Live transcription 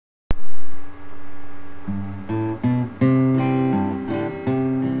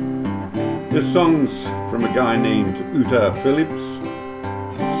This song's from a guy named Utah Phillips.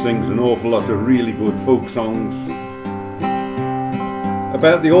 Sings an awful lot of really good folk songs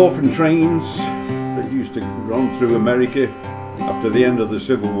about the orphan trains that used to run through America after the end of the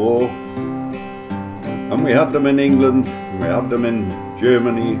Civil War. And we had them in England, we had them in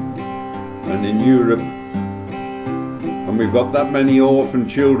Germany and in Europe. And we've got that many orphan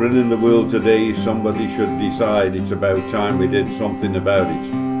children in the world today, somebody should decide it's about time we did something about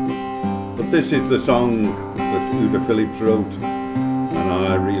it. But this is the song that Utah Phillips wrote, and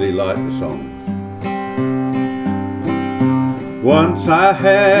I really like the song. Once I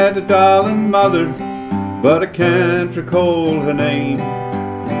had a darling mother, but I can't recall her name.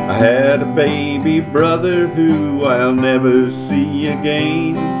 I had a baby brother who I'll never see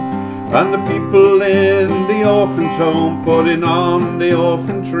again. And the people in the orphan's home putting on the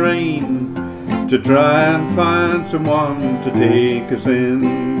orphan train to try and find someone to take us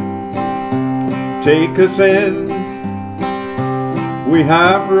in. Take us in. We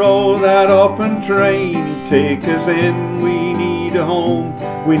have rode that orphan train. Take us in. We need a home.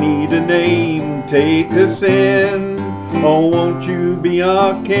 We need a name. Take us in. Oh, won't you be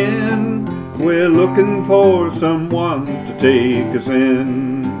our kin? We're looking for someone to take us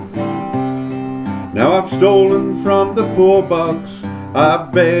in. Now I've stolen from the poor box,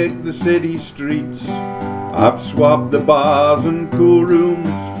 I've begged the city streets, I've swapped the bars and cool rooms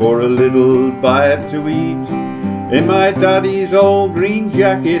for a little bite to eat. In my daddy's old green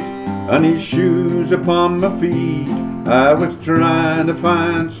jacket and his shoes upon my feet, I was trying to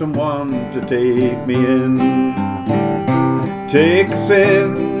find someone to take me in. Take us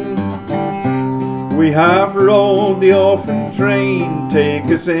in. We have rode the orphan train. Take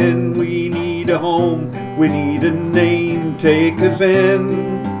us in. We need a home. We need a name. Take us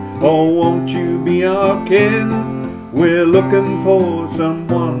in. Oh, won't you be our kin? We're looking for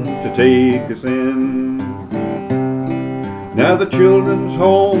someone to take us in. Now the children's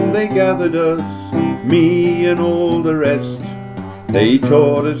home, they gathered us, me and all the rest. They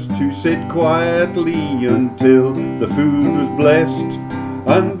taught us to sit quietly until the food was blessed.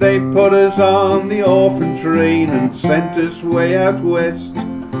 And they put us on the orphan train and sent us way out west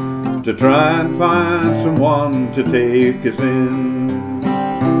to try and find someone to take us in.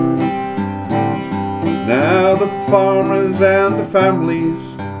 Now the farmers and the families,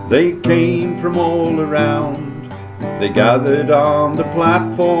 they came from all around. They gathered on the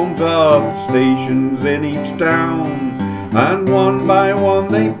platforms of the stations in each town. And one by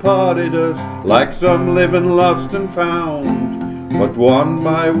one they parted us like some living lost and found. But one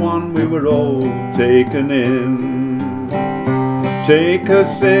by one we were all taken in. Take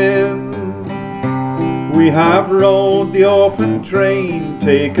us in. We have rode the orphan train.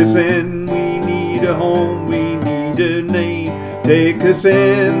 Take us in. We need a home. We need a name. Take us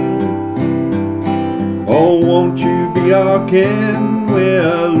in. Oh, won't you be our kin?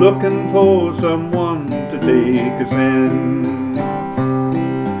 We're looking for someone to take us in.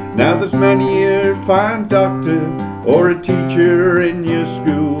 Now there's many a fine doctor or a teacher in your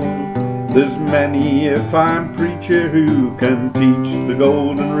school. There's many a fine preacher who can teach the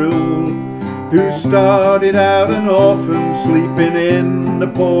golden rule, who started out an orphan sleeping in the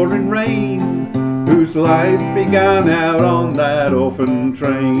pouring rain, whose life began out on that orphan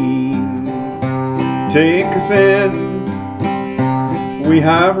train. Take us in. We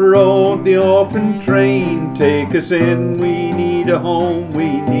have rode the orphan train. Take us in. We need a home.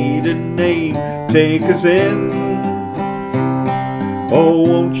 We need a name. Take us in. Oh,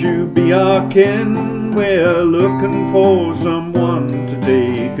 won't you be our kin? We're looking for someone to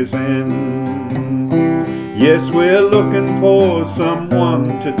take us in. Yes, we're looking for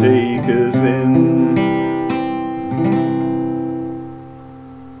someone to take us